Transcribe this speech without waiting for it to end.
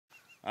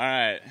All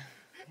right,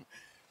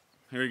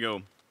 here we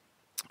go.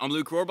 I'm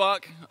Luke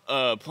Rohrbach,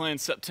 playing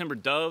September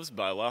Doves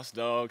by Lost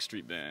Dog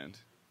Street Band.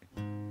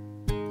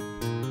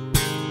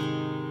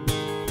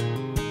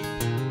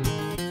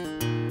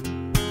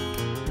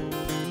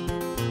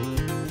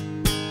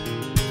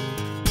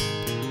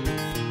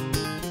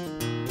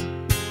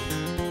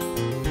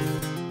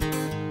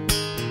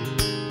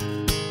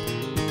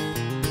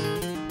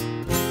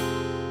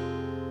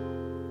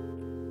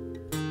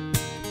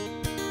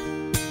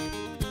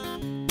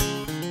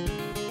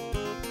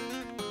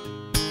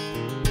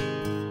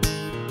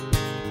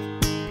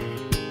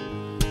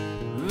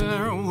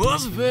 There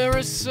was a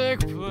very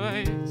sacred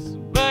place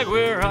back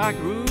where I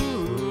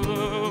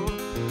grew,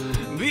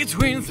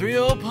 between three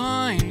old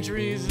pine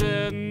trees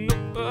that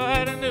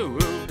nobody knew.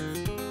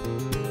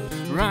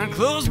 Run,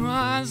 close my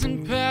eyes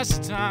and pass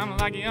the time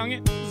like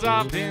youngins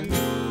I've been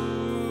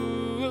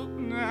new.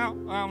 Now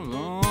I'm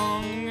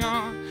long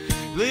gone,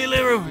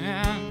 completely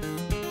ruined.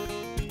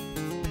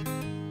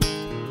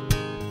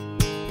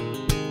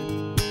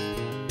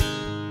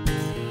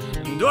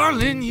 And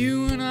darling,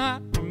 you and I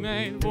were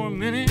made for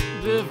many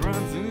different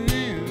things,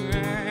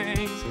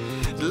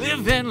 to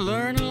live and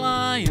learn and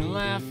lie and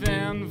laugh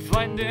and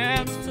fight and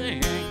dance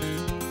things.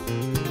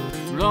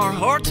 But our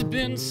hearts have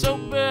been so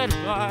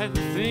battered by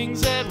the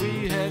things that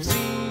we have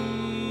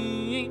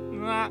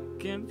seen. I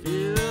can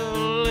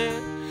feel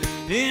it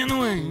in the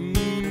way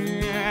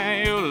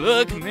you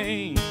look at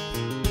me.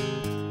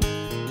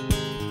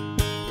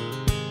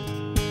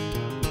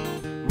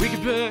 We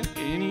could pick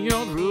any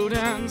old road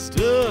and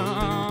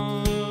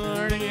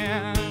start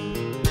again.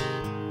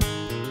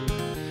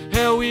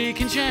 Hell, we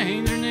can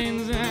change our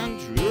names and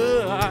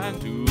try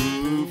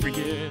to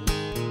forget.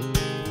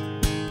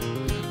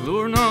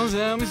 Lord knows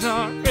I'll be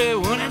sorry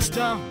when it's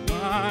done,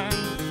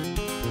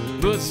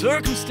 but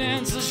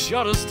circumstances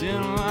shut us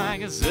down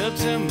like a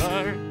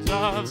September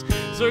doves.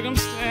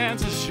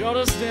 Circumstances shut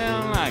us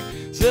down like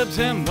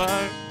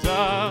September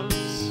doves.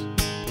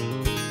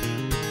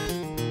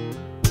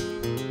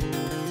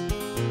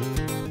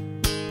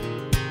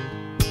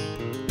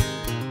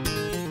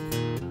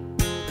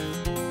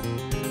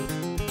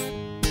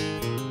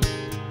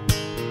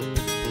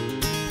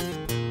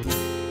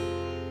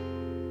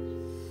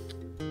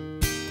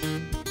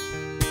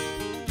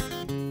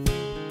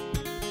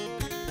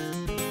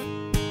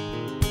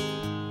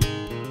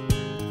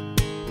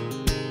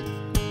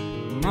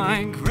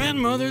 My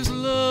grandmother's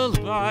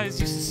lullabies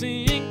used to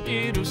sing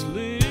me to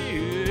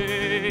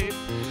sleep.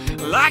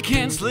 Well, I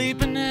can't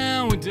sleep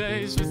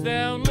nowadays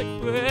without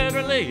liquid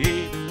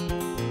relief.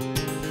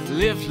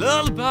 If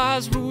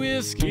lullabies were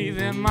whiskey,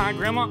 then my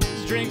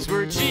grandma's drinks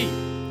were cheap.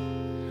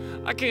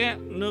 I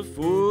can't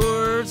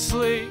afford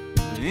sleep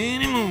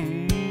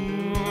anymore.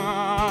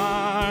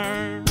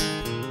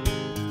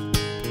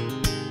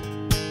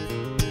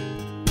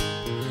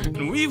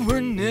 And we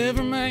were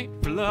never made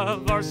for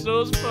love, our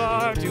souls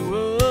far too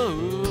old.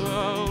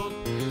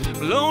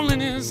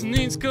 Loneliness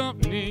needs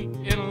company,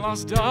 and a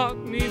lost dog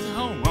needs a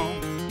home.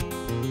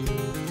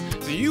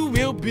 So you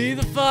will be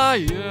the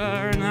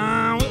fire, and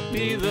I will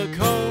be the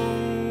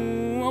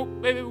coal. Oh,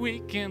 baby, we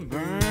can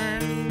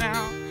burn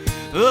out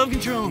of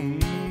control.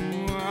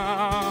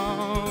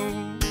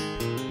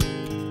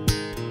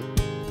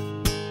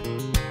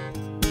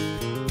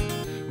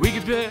 We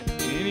could pick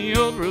any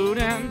old road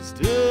and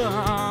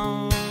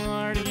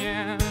start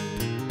again.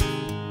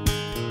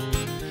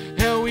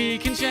 Hell, we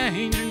can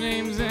change our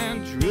names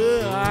and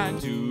try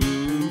to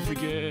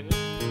forget.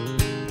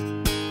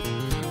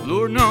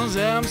 Lord knows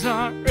I'm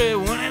sorry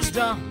when it's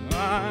done,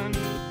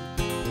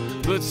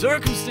 but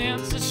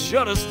circumstances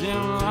shut us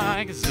down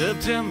like a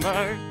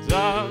September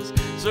doves.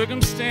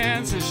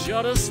 Circumstances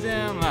shut us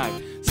down like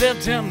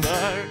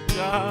September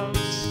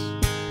doves.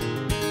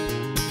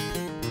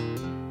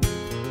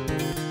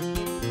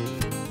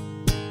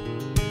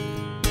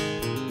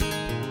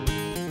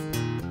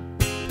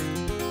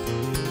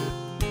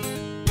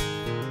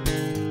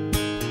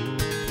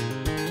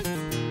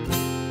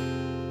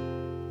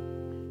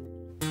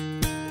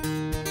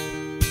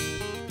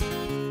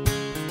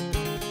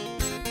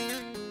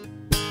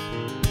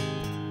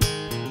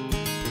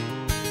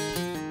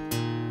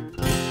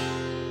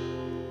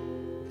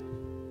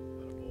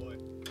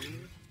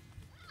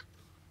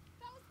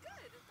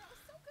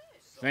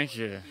 Thank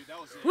you.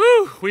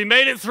 Woo! We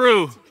made it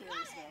through.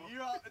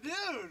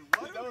 Dude.